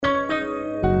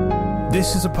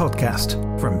This is a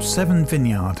podcast from Seven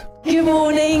Vineyard. Good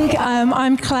morning.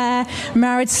 I'm Claire,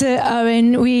 married to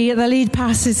Owen. We are the lead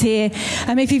pastors here.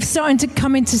 If you've started to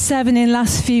come into Seven in the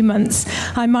last few months,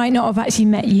 I might not have actually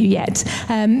met you yet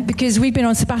because we've been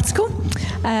on sabbatical.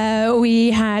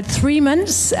 We had 3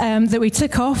 months that we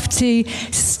took off to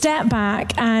step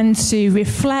back and to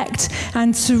reflect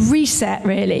and to reset,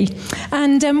 really.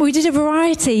 And we did a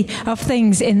variety of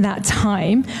things in that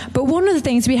time. But one of the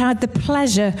things we had the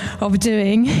pleasure of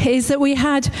doing is that we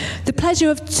had the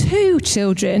pleasure of 2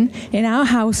 children in our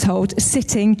household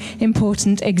sitting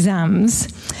important exams,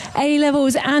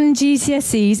 A-levels and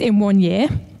GCSEs in 1 year.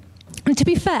 And to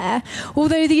be fair,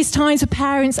 although these times for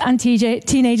parents and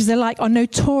teenagers alike are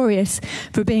notorious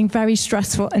for being very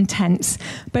stressful and tense,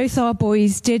 both our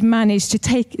boys did manage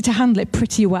to handle it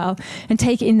pretty well and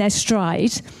take it in their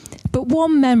stride. But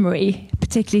one memory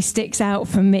particularly sticks out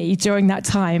for me during that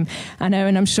time, I know,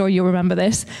 and I'm sure you'll remember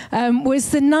this, was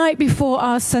the night before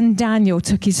our son Daniel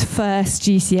took his first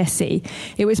GCSE.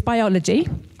 It was biology.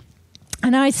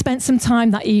 And I spent some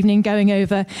time that evening going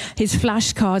over his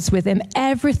flashcards with him.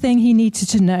 Everything he needed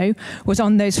to know was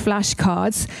on those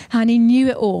flashcards, and he knew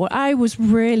it all. I was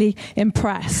really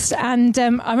impressed. And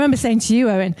I remember saying to you,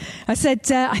 Owen, I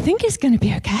said, I think it's going to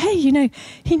be okay. You know,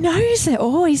 he knows it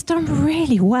all. He's done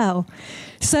really well.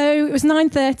 So it was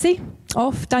 9:30.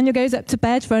 Off. Daniel goes up to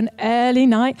bed for an early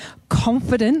night,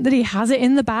 confident that he has it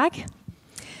in the bag.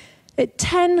 At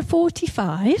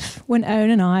 10:45, when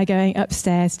Owen and I are going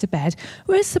upstairs to bed,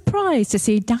 we're surprised to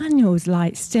see Daniel's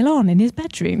light still on in his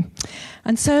bedroom.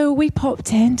 And so we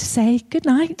popped in to say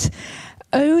goodnight,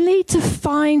 only to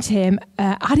find him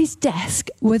at his desk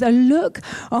with a look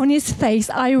on his face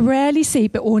I rarely see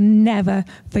but will never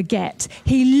forget.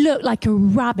 He looked like a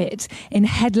rabbit in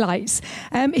headlights.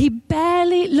 He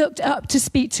barely looked up to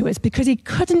speak to us because he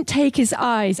couldn't take his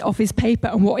eyes off his paper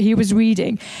and what he was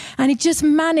reading. And he just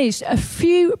managed a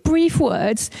few brief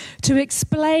words to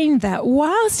explain that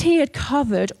whilst he had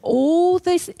covered all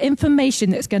this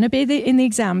information that's going to be in the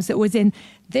exams that was in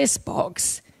this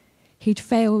box, he'd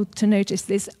failed to notice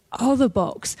this other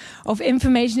box of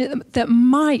information that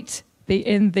might be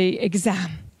in the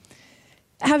exam.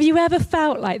 Have you ever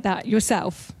felt like that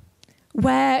yourself?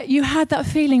 Where you had that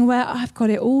feeling where I've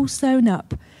got it all sewn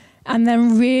up and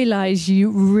then realise you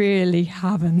really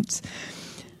haven't.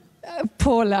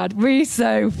 Poor lad, we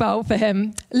so felt for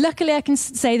him. Luckily, I can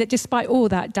say that despite all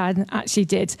that, Dad actually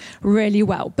did really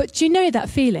well. But do you know that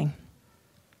feeling?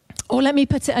 Or let me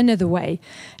put it another way.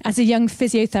 As a young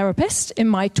physiotherapist in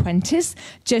my 20s,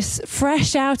 just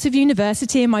fresh out of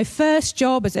university and my first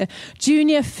job as a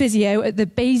junior physio at the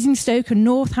Basingstoke and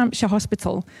North Hampshire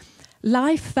Hospital,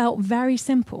 life felt very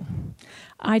simple.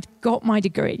 I'd got my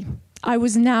degree. I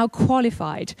was now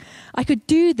qualified. I could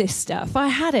do this stuff. I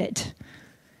had it.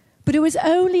 But it was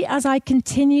only as I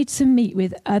continued to meet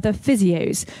with other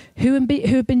physios who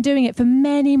had been doing it for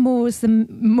many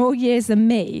more years than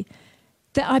me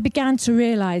that I began to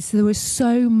realise there was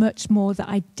so much more that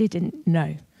I didn't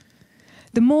know.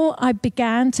 The more I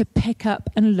began to pick up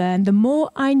and learn, the more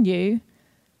I knew,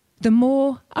 the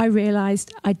more I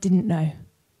realised I didn't know.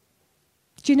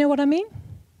 Do you know what I mean?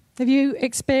 Have you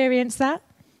experienced that?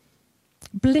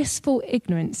 Blissful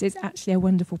ignorance is actually a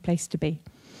wonderful place to be.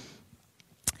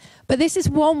 But this is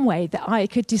one way that I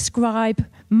could describe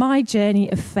my journey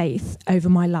of faith over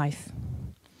my life.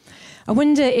 I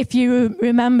wonder if you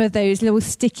remember those little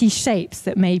sticky shapes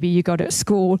that maybe you got at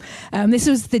school. This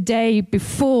was the day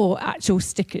before actual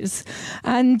stickers.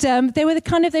 And they were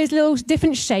those little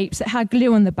different shapes that had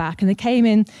glue on the back, and they came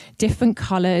in different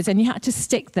colours, and you had to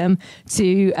stick them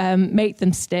to make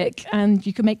them stick, and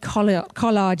you could make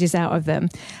collages out of them.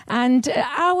 And at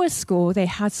our school, they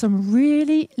had some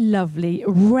really lovely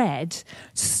red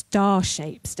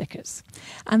star-shaped stickers.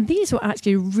 And these were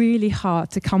actually really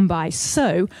hard to come by.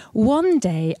 So one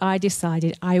day I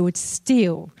decided I would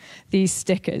steal these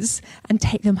stickers and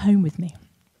take them home with me.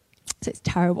 So it's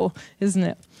terrible, isn't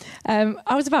it?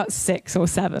 I was about 6 or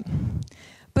 7.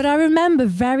 But I remember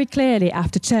very clearly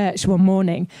after church one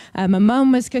morning, my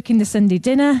mum was cooking the Sunday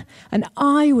dinner and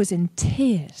I was in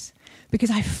tears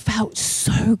because I felt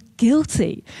so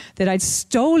guilty that I'd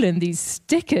stolen these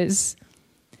stickers.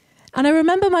 And I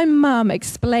remember my mum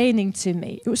explaining to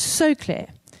me, it was so clear,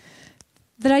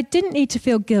 that I didn't need to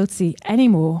feel guilty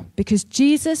anymore because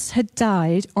Jesus had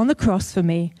died on the cross for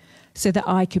me so that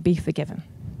I could be forgiven.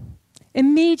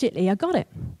 Immediately, I got it.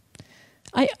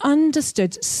 I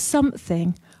understood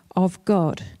something of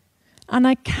God. And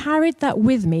I carried that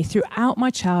with me throughout my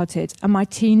childhood and my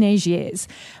teenage years.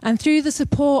 And through the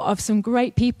support of some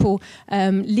great people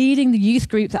leading the youth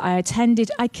group that I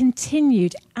attended, I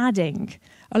continued adding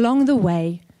along the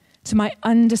way to my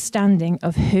understanding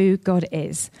of who God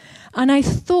is. And I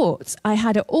thought I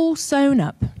had it all sewn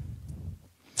up.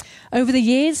 Over the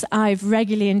years, I've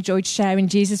regularly enjoyed sharing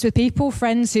Jesus with people,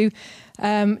 friends who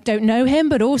don't know him,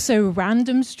 but also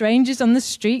random strangers on the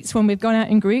streets when we've gone out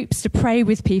in groups to pray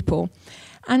with people.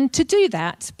 And to do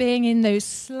that, being in those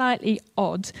slightly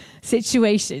odd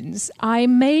situations, I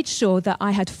made sure that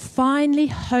I had finally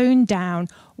honed down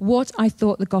what I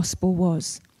thought the gospel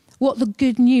was, what the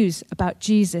good news about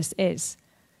Jesus is,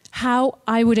 how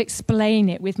I would explain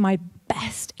it with my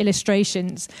best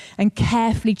illustrations and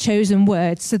carefully chosen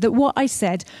words so that what I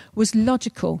said was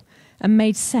logical and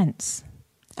made sense.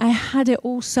 I had it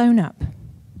all sewn up.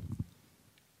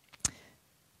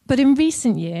 But in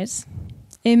recent years,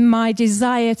 in my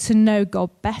desire to know God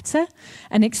better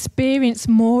and experience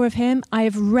more of him, I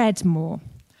have read more.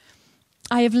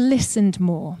 I have listened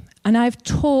more, and I've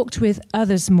talked with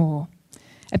others more.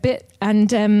 A bit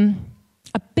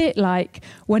like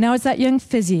when I was that young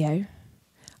physio,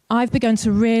 I've begun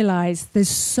to realize there's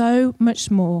so much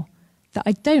more that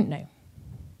I don't know.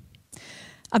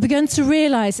 I've begun to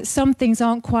realize that some things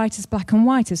aren't quite as black and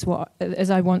white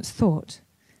as I once thought.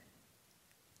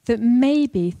 That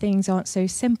maybe things aren't so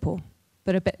simple,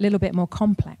 but a little bit more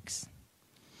complex.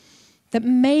 That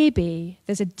maybe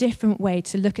there's a different way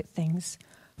to look at things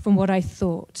from what I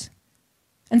thought.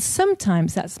 And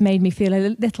sometimes that's made me feel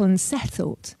a little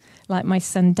unsettled, like my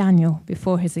son Daniel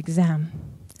before his exam.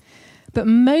 But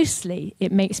mostly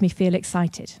it makes me feel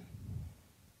excited.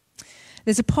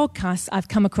 There's a podcast I've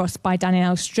come across by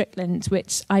Danielle Strickland,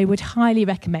 which I would highly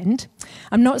recommend.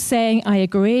 I'm not saying I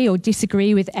agree or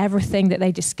disagree with everything that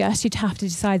they discuss. You'd have to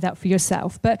decide that for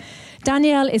yourself. But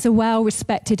Danielle is a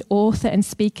well-respected author and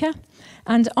speaker.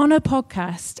 And on her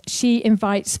podcast, she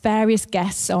invites various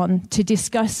guests on to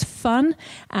discuss fun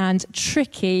and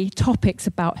tricky topics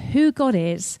about who God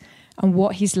is and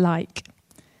what he's like.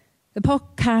 The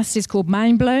podcast is called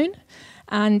Mind Blown,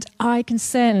 and I can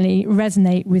certainly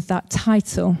resonate with that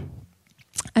title,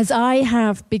 as I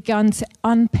have begun to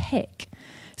unpick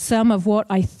some of what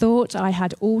I thought I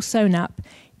had all sewn up.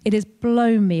 It has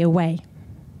blown me away.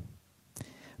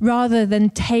 Rather than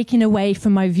taking away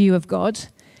from my view of God,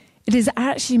 it has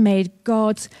actually made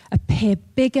God appear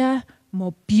bigger,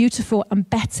 more beautiful, and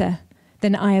better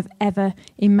than I have ever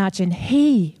imagined.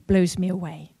 He blows me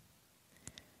away.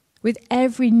 With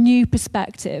every new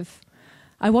perspective,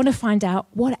 I want to find out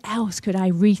what else could I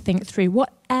rethink through?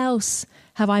 What else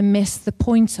have I missed the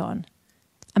point on?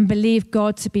 And believe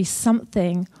God to be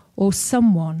something or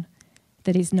someone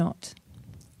that is not.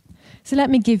 So let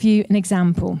me give you an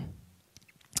example.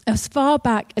 As far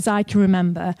back as I can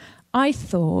remember, I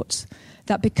thought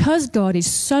that because God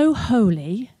is so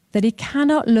holy that he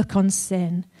cannot look on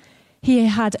sin, he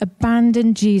had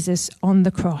abandoned Jesus on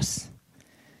the cross.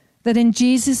 That in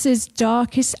Jesus'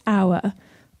 darkest hour,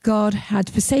 God had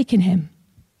forsaken him.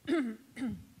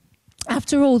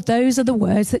 After all, those are the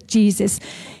words that Jesus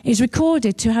is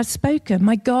recorded to have spoken.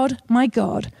 My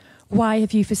God, why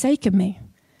have you forsaken me?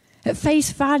 At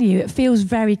face value, it feels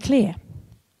very clear.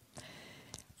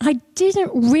 I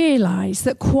didn't realize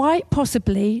that quite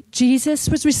possibly Jesus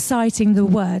was reciting the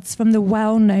words from the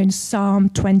well-known Psalm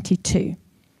 22.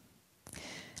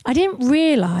 I didn't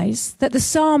realize that the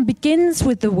psalm begins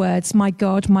with the words, my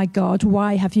God,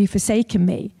 why have you forsaken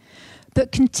me?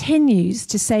 But continues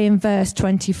to say in verse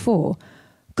 24,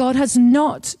 God has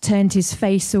not turned his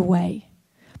face away,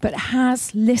 but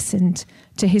has listened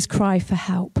to his cry for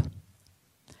help.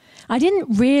 I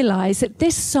didn't realize that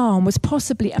this psalm was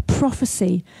possibly a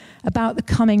prophecy about the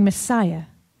coming Messiah,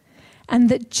 and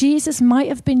that Jesus might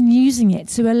have been using it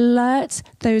to alert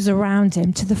those around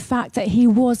him to the fact that he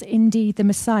was indeed the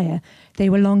Messiah they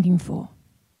were longing for.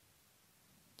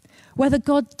 Whether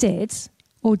God did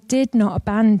or did not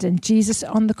abandon Jesus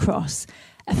on the cross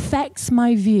affects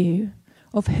my view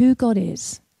of who God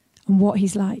is and what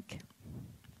he's like.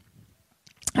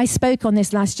 I spoke on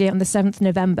this last year on the 7th of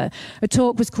November. A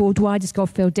talk was called Why Does God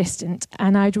Feel Distant?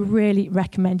 And I'd really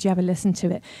recommend you have a listen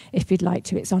to it if you'd like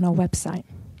to. It's on our website.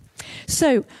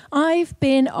 So I've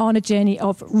been on a journey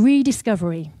of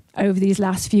rediscovery over these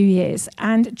last few years.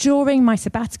 And during my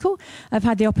sabbatical, I've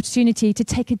had the opportunity to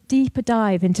take a deeper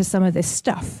dive into some of this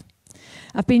stuff.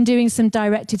 I've been doing some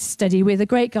directed study with a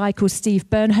great guy called Steve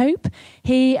Burnhope.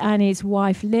 He and his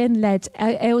wife Lynn led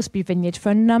Aylesbury Vineyard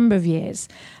for a number of years.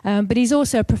 But he's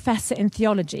also a professor in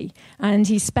theology, and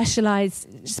he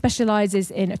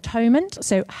specializes in atonement,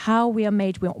 so how we are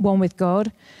made one with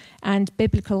God, and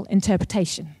biblical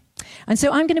interpretation. And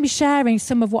so I'm going to be sharing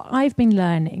some of what I've been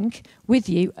learning with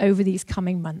you over these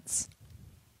coming months.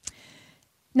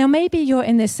 Now, maybe you're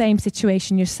in the same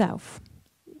situation yourself,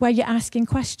 where you're asking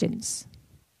questions,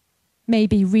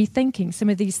 maybe rethinking some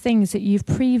of these things that you've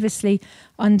previously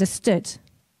understood.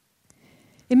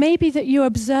 It may be that you're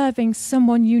observing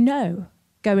someone you know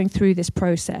going through this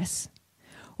process,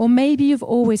 or maybe you've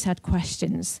always had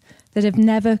questions that have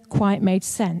never quite made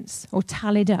sense or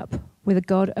tallied up with a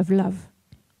God of love.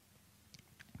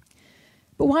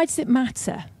 But why does it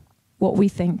matter what we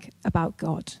think about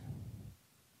God?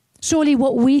 Surely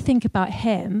what we think about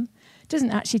him doesn't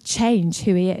actually change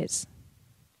who he is.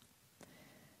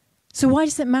 So why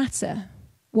does it matter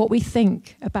what we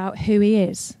think about who he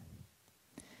is?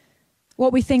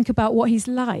 What we think about what he's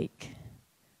like?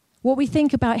 What we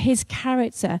think about his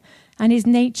character and his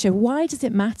nature? Why does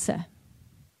it matter?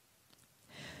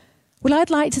 Well, I'd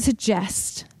like to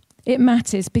suggest it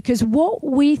matters because what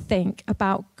we think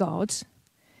about God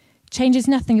changes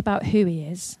nothing about who he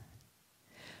is,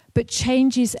 but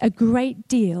changes a great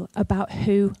deal about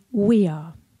who we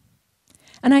are.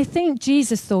 And I think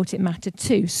Jesus thought it mattered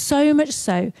too, so much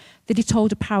so that he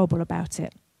told a parable about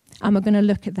it. And we're going to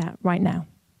look at that right now.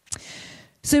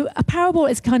 So a parable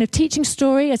is a kind of teaching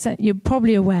story, as you're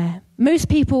probably aware. Most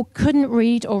people couldn't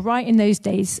read or write in those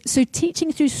days, so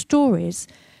teaching through stories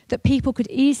that people could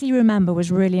easily remember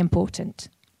was really important.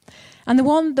 And the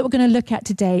one that we're going to look at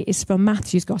today is from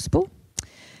Matthew's Gospel.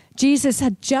 Jesus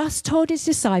had just told his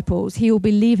disciples he will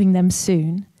be leaving them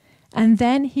soon, and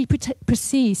then he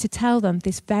proceeds to tell them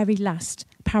this very last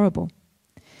parable.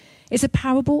 It's a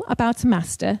parable about a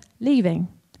master leaving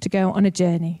to go on a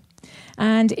journey,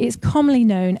 and it's commonly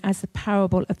known as the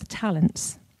parable of the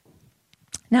talents.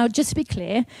 Now, just to be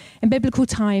clear, in biblical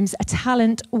times, a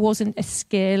talent wasn't a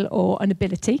skill or an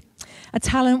ability. A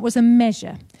talent was a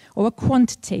measure or a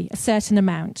quantity, a certain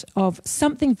amount of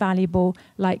something valuable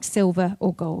like silver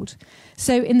or gold.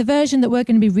 So in the version that we're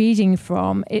going to be reading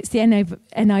from, it's the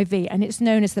NIV, and it's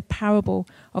known as the parable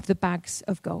of the bags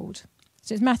of gold.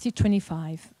 So it's Matthew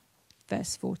 25,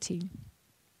 verse 14.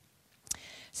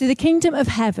 So the kingdom of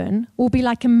heaven will be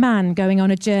like a man going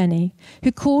on a journey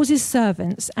who calls his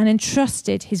servants and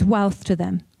entrusted his wealth to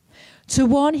them. To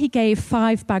one he gave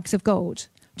 5 bags of gold,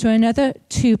 to another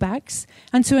 2 bags,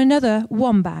 and to another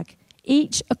 1 bag,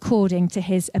 each according to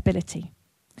his ability.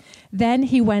 Then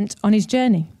he went on his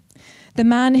journey. The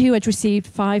man who had received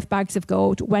 5 bags of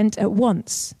gold went at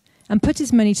once and put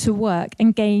his money to work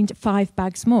and gained 5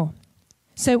 bags more.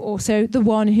 So also the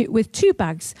one who with 2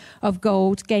 bags of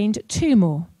gold gained 2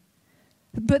 more.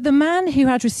 But the man who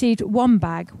had received 1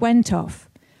 bag went off,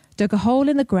 dug a hole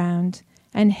in the ground,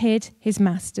 and hid his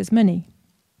master's money.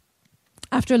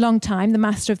 After a long time, the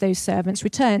master of those servants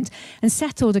returned and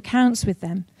settled accounts with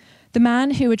them. The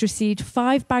man who had received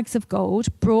 5 bags of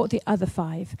gold brought the other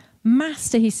 5.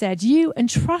 Master, he said, you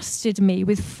entrusted me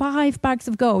with 5 bags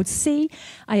of gold. See,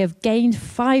 I have gained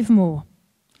 5 more.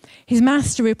 His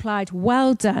master replied,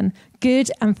 well done,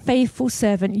 good and faithful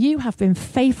servant. You have been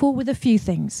faithful with a few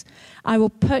things. I will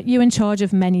put you in charge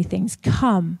of many things.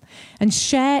 Come and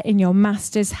share in your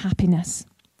master's happiness.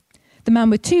 The man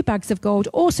with 2 bags of gold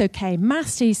also came.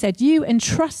 Master, he said, you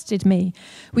entrusted me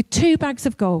with 2 bags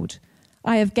of gold.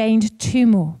 I have gained 2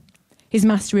 more. His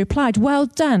master replied, well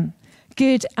done,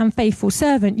 good and faithful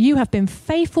servant. You have been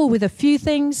faithful with a few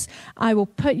things. I will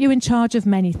put you in charge of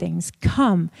many things.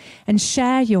 Come and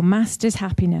share your master's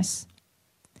happiness.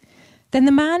 Then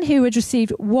the man who had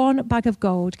received 1 bag of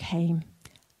gold came.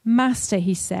 Master,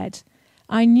 he said,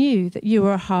 I knew that you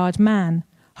were a hard man,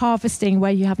 harvesting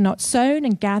where you have not sown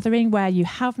and gathering where you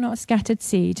have not scattered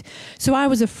seed. So I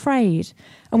was afraid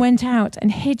and went out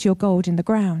and hid your gold in the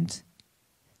ground.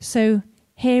 So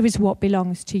here is what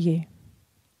belongs to you.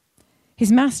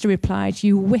 His master replied,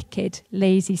 you wicked,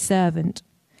 lazy servant.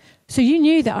 So you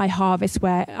knew that I harvest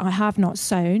where I have not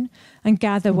sown and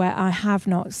gather where I have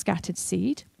not scattered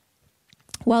seed.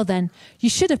 Well then, you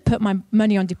should have put my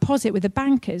money on deposit with the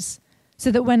bankers, so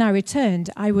that when I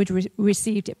returned, I would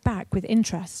received it back with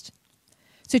interest.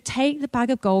 So take the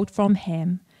bag of gold from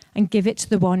him and give it to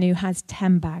the one who has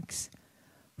 10 bags.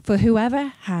 For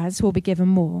whoever has will be given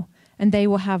more, and they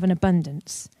will have an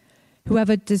abundance.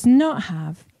 Whoever does not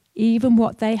have, even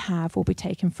what they have will be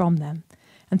taken from them.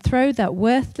 And throw that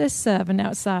worthless servant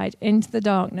outside into the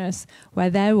darkness, where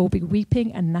there will be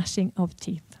weeping and gnashing of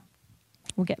teeth.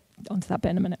 We'll get onto that bit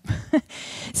in a minute.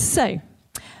 So,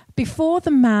 before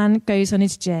the man goes on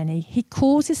his journey, he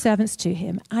calls his servants to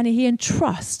him and he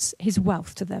entrusts his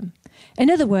wealth to them. In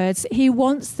other words, he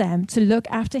wants them to look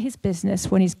after his business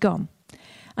when he's gone.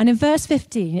 And in verse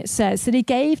 15, it says that he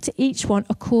gave to each one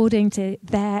according to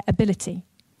their ability.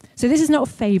 So this is not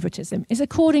favoritism. It's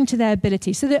according to their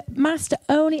ability. So the master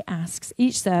only asks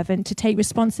each servant to take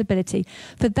responsibility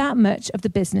for that much of the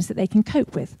business that they can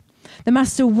cope with. The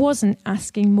master wasn't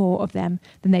asking more of them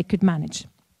than they could manage.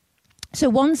 So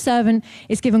one servant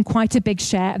is given quite a big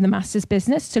share of the master's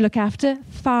business to look after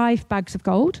 5 bags of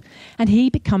gold, and he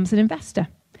becomes an investor.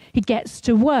 He gets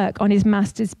to work on his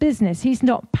master's business. He's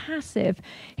not passive.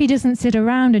 He doesn't sit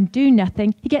around and do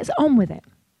nothing. He gets on with it.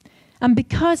 And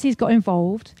because he's got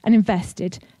involved and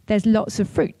invested, there's lots of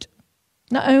fruit.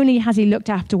 Not only has he looked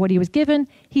after what he was given,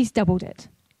 he's doubled it.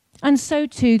 And so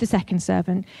too the second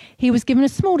servant. He was given a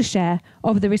smaller share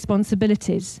of the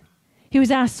responsibilities. He was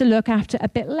asked to look after a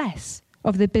bit less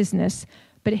of the business,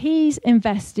 but he's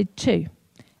invested too,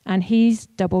 and he's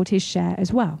doubled his share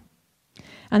as well.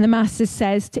 And the master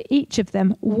says to each of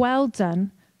them, "Well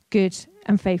done, good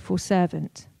and faithful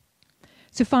servant."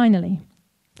 So finally,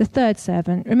 the third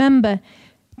servant. Remember,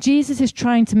 Jesus is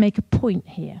trying to make a point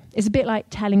here. It's a bit like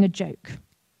telling a joke.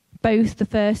 Both the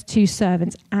first 2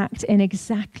 servants act in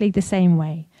exactly the same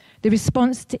way. The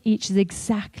response to each is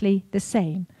exactly the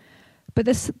same. But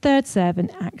the third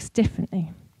servant acts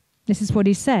differently. This is what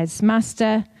he says: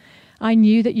 "Master, I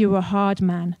knew that you were a hard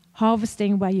man,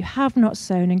 harvesting where you have not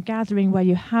sown and gathering where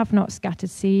you have not scattered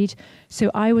seed.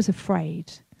 So I was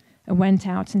afraid and went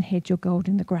out and hid your gold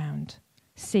in the ground.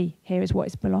 See, here is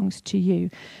what belongs to you."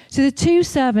 So the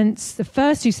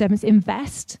first two servants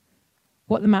invest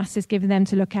what the master's given them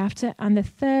to look after, and the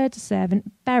third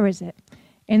servant buries it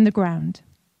in the ground.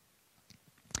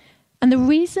 And the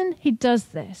reason he does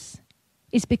this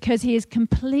is because he has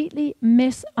completely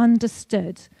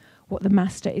misunderstood what the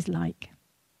master is like,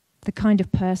 the kind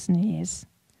of person he is.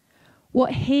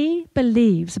 What he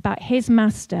believes about his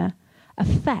master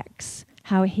affects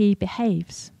how he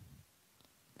behaves.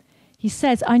 He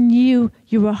says, "I knew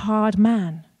you were a hard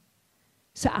man,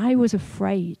 so I was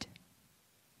afraid."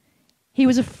 He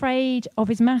was afraid of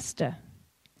his master.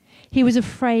 He was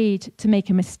afraid to make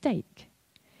a mistake.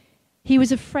 He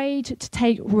was afraid to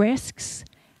take risks,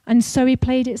 and so he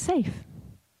played it safe.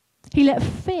 He let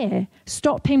fear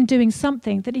stop him doing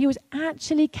something that he was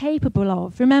actually capable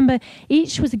of. Remember,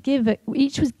 each was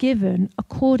given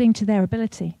according to their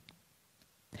ability.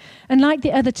 And like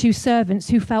the other 2 servants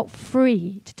who felt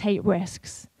free to take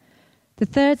risks, the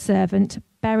third servant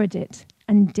buried it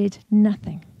and did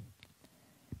nothing.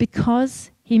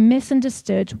 Because he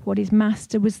misunderstood what his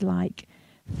master was like,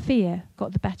 fear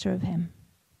got the better of him.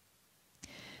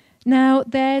 Now,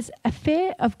 there's a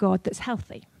fear of God that's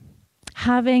healthy.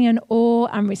 Having an awe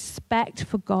and respect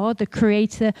for God, the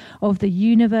creator of the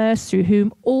universe, through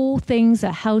whom all things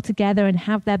are held together and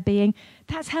have their being,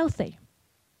 that's healthy.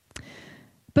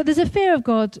 But there's a fear of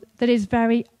God that is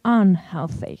very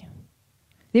unhealthy.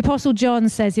 The Apostle John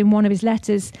says in one of his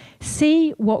letters,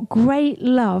 "See what great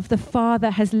love the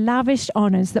Father has lavished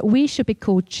on us, that we should be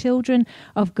called children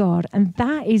of God, and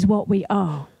that is what we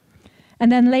are."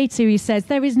 And then later he says,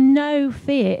 "There is no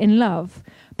fear in love,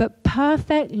 but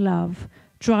perfect love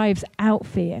drives out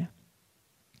fear."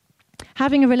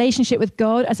 Having a relationship with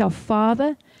God as our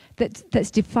Father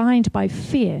that's defined by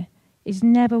fear is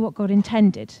never what God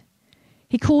intended.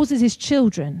 He calls us his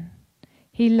children.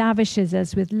 He lavishes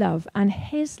us with love, and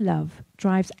his love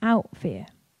drives out fear.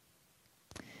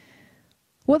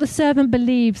 What the servant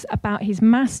believes about his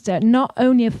master not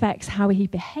only affects how he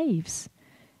behaves,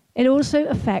 it also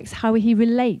affects how he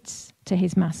relates to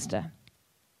his master.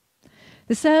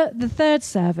 The third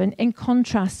servant, in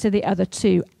contrast to the other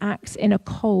 2, acts in a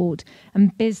cold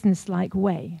and businesslike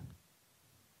way.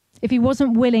 If he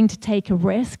wasn't willing to take a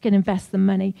risk and invest the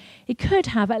money, he could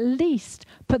have at least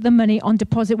put the money on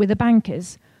deposit with the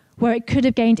bankers, where it could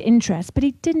have gained interest, but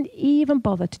he didn't even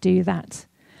bother to do that.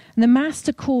 And the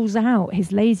master calls out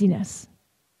his laziness.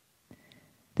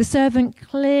 The servant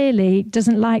clearly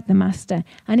doesn't like the master,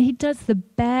 and he does the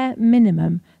bare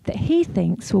minimum that he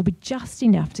thinks will be just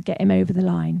enough to get him over the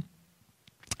line.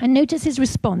 And notice his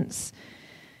response.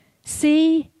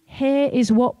 "See, here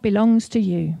is what belongs to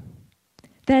you."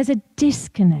 There's a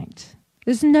disconnect.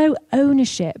 There's no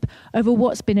ownership over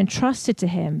what's been entrusted to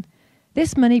him.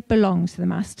 This money belongs to the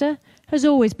master, has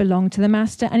always belonged to the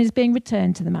master, and is being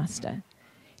returned to the master.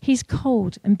 He's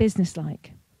cold and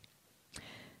businesslike.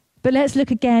 But let's look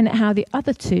again at how the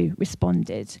other 2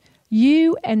 responded.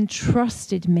 "You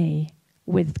entrusted me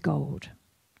with gold.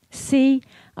 See,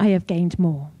 I have gained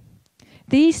more."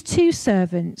 These 2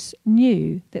 servants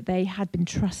knew that they had been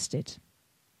trusted.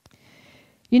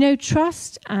 You know,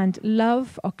 trust and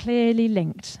love are clearly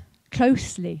linked,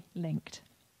 closely linked.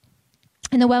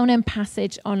 In the well-known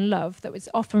passage on love that was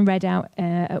often read out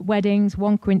at weddings,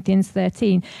 1 Corinthians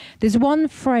 13, there's one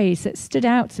phrase that stood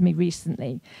out to me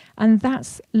recently, and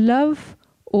that's love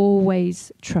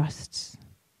always trusts.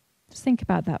 Just think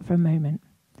about that for a moment.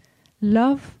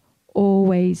 Love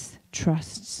always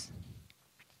trusts.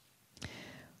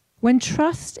 When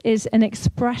trust is an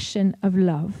expression of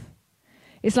love,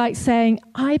 it's like saying,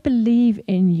 I believe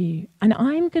in you and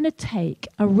I'm going to take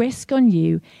a risk on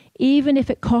you even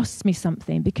if it costs me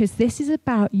something, because this is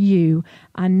about you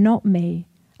and not me,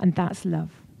 and that's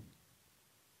love.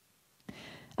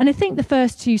 And I think the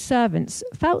first two servants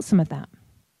felt some of that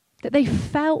they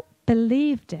felt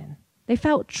believed in. They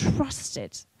felt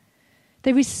trusted.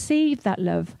 They received that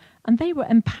love and they were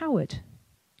empowered.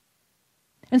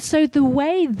 And so the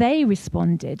way they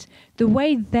responded, the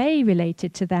way they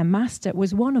related to their master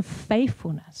was one of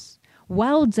faithfulness.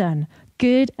 Well done,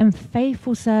 good and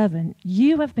faithful servant.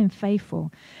 You have been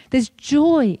faithful. There's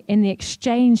joy in the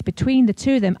exchange between the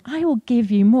two of them. I will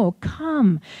give you more.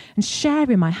 Come and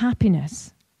share in my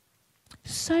happiness.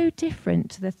 So different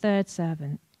to the third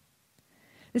servant.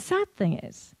 The sad thing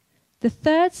is, the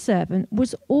third servant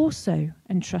was also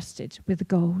entrusted with the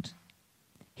gold.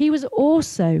 He was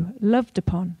also loved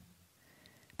upon.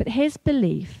 But his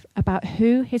belief about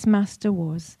who his master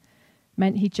was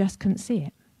meant he just couldn't see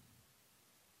it.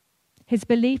 His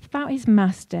belief about his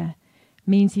master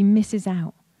means he misses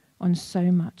out on so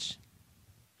much.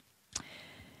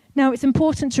 Now, it's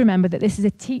important to remember that this is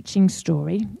a teaching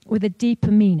story with a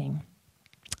deeper meaning.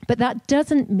 But that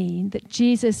doesn't mean that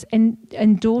Jesus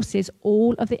endorses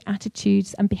all of the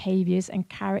attitudes and behaviors and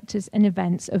characters and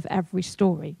events of every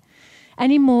story,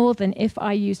 any more than if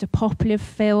I used a popular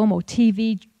film or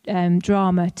TV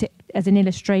drama as an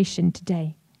illustration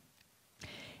today.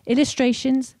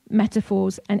 Illustrations,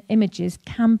 metaphors, and images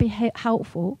can be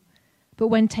helpful, but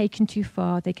when taken too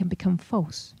far, they can become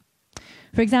false.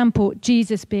 For example,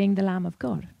 Jesus being the Lamb of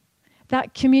God.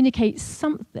 That communicates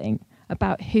something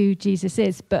about who Jesus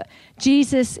is, but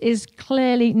Jesus is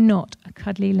clearly not a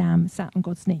cuddly lamb sat on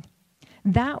God's knee.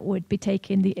 That would be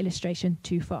taking the illustration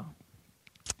too far.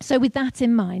 So with that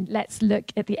in mind, let's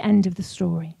look at the end of the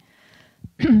story.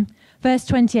 Verse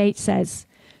 28 says,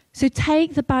 "So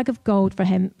take the bag of gold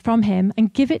from him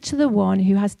and give it to the one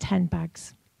who has 10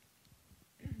 bags.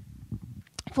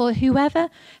 For whoever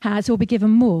has will be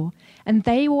given more, and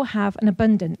they will have an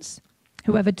abundance.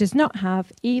 Whoever does not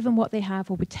have, even what they have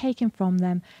will be taken from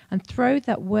them, and throw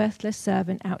that worthless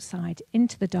servant outside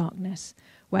into the darkness,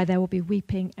 where there will be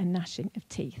weeping and gnashing of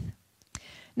teeth."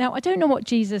 Now, I don't know what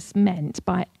Jesus meant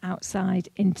by outside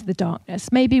into the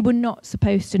darkness. Maybe we're not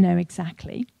supposed to know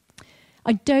exactly.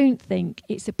 I don't think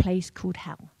it's a place called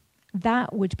hell.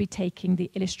 That would be taking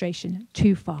the illustration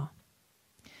too far.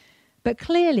 But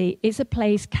clearly, it's a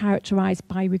place characterized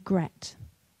by regret.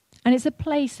 And it's a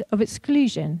place of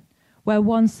exclusion where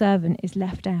one servant is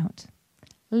left out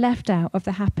of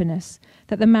the happiness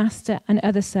that the master and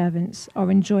other servants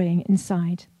are enjoying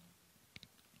inside.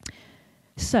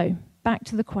 So, back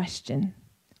to the question,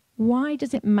 why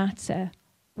does it matter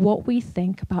what we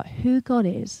think about who God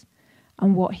is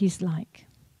and what he's like?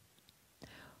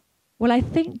 Well, I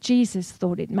think Jesus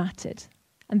thought it mattered,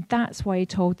 and that's why he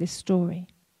told this story.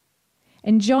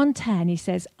 In John 10, he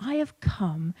says, "I have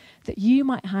come that you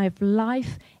might have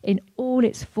life in all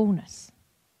its fullness."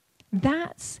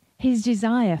 That's his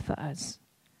desire for us.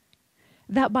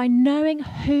 That by knowing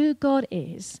who God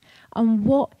is and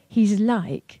what he's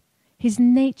like, his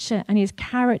nature and his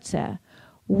character,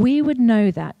 we would know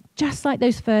that, just like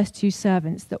those first two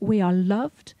servants, that we are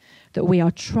loved, that we are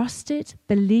trusted,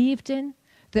 believed in,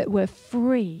 that we're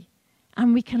free,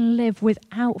 and we can live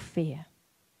without fear.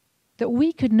 That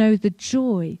we could know the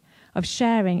joy of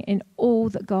sharing in all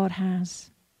that God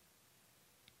has.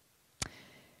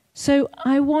 So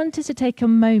I wanted to take a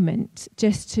moment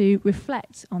just to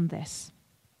reflect on this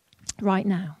right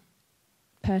now,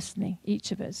 personally,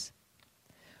 each of us.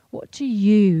 Who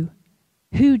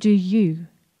do you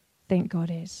think God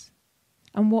is?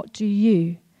 And what do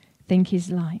you think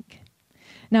he's like?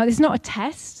 Now, it's not a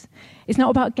test. It's not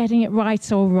about getting it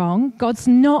right or wrong. God's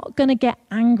not going to get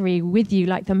angry with you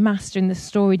like the master in the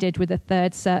story did with the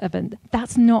third servant.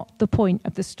 That's not the point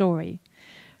of the story.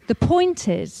 The point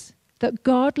is that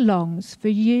God longs for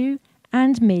you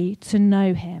and me to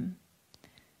know him,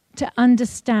 to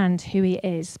understand who he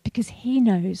is, because he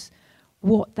knows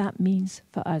what that means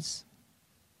for us.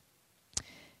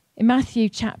 In Matthew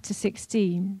chapter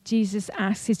 16, Jesus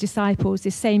asks his disciples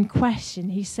the same question.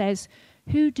 He says,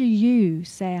 "Who do you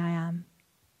say I am?"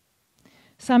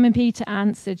 Simon Peter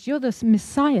answered, "You're the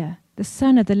Messiah, the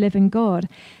Son of the living God."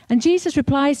 And Jesus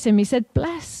replies to him, he said,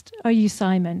 "Blessed are you,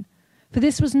 Simon, For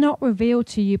this was not revealed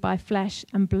to you by flesh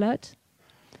and blood,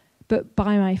 but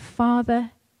by my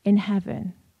Father in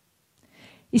heaven.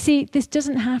 You see, this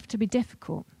doesn't have to be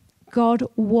difficult. God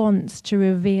wants to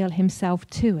reveal himself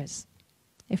to us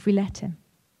if we let him.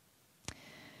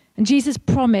 And Jesus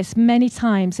promised many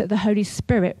times that the Holy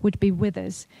Spirit would be with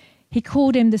us. He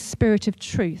called him the Spirit of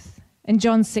truth. In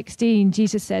John 16,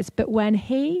 Jesus says, "But when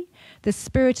he, the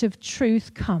Spirit of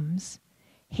truth, comes,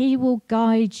 he will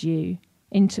guide you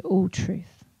into all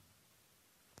truth."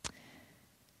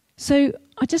 So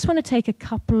I just want to take a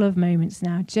couple of moments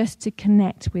now just to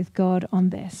connect with God on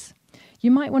this. You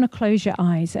might want to close your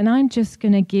eyes, and I'm just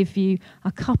going to give you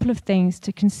a couple of things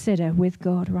to consider with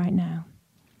God right now.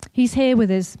 He's here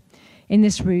with us in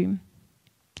this room.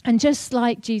 And just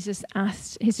like Jesus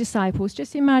asked his disciples,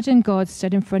 just imagine God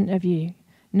stood in front of you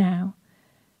now.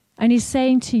 And he's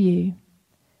saying to you,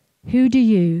 "Who do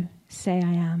you say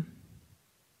I am?"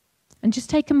 And just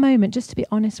take a moment just to be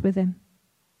honest with him.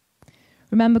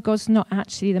 Remember, God's not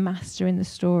actually the master in the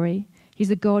story.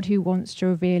 He's a God who wants to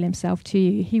reveal himself to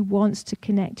you. He wants to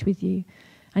connect with you.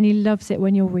 And he loves it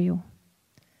when you're real.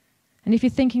 And if you're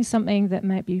thinking something that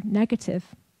might be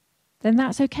negative, then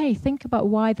that's okay. Think about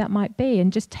why that might be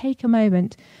and just take a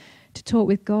moment to talk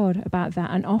with God about that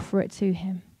and offer it to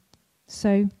him.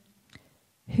 So,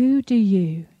 who do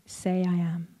you say I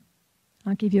am?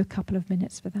 I'll give you a couple of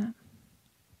minutes for that.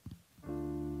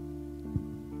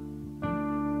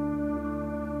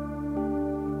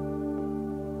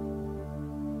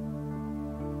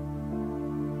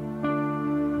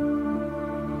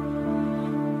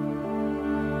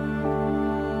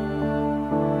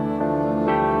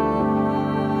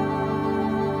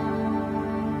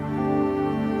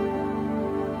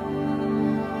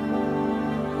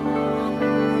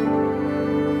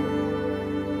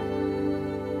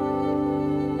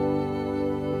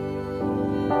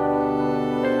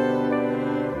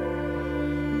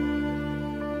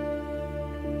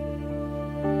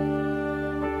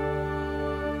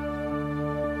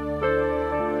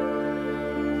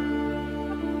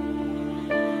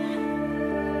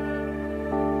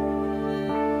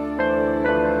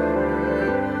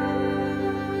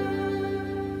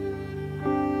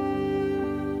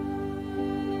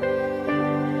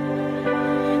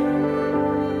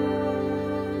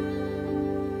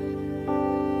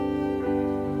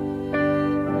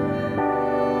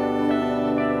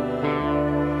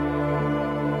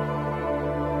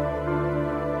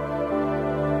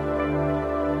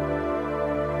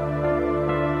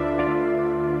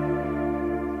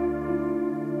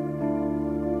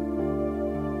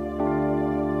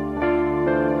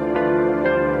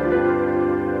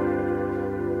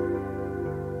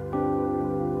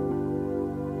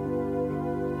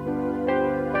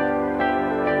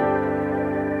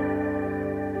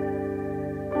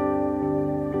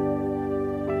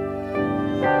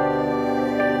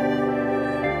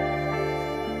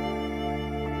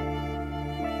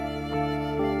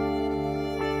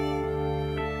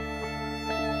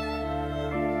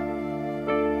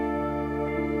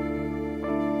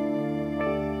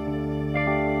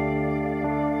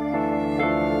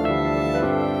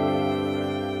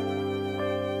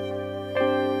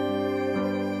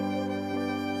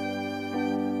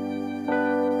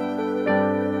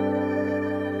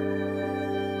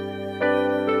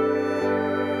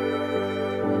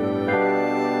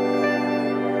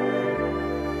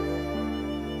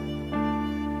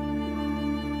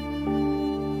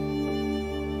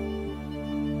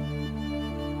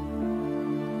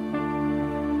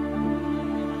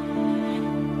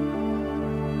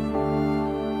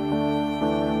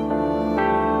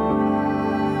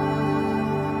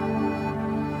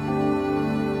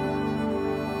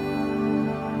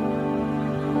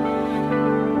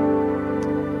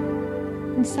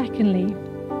 And secondly,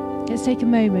 let's take a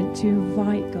moment to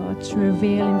invite God to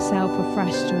reveal himself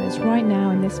afresh to us right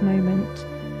now in this moment,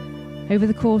 over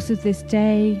the course of this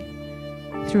day,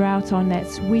 throughout our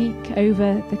next week,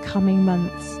 over the coming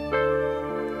months.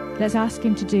 Let's ask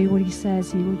him to do what he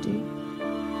says he will do.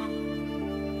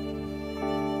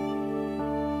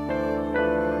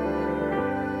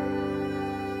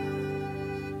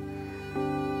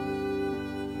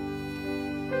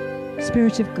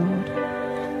 Spirit of God,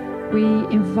 we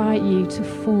invite you to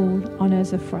fall on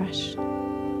us afresh.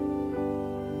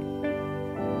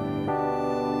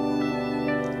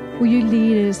 Will you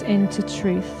lead us into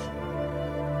truth?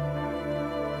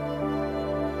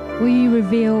 Will you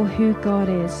reveal who God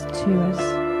is to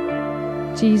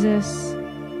us? Jesus,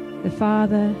 the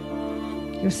Father,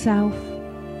 yourself.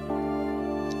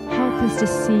 Help us to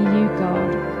see you,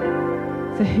 God,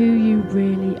 for who you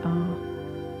really are.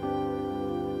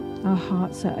 Our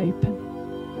hearts are open.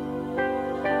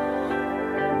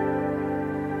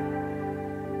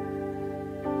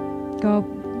 God,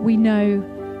 we know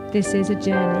this is a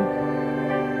journey,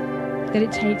 that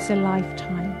it takes a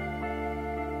lifetime,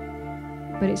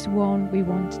 but it's one we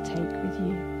want to take with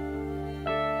you.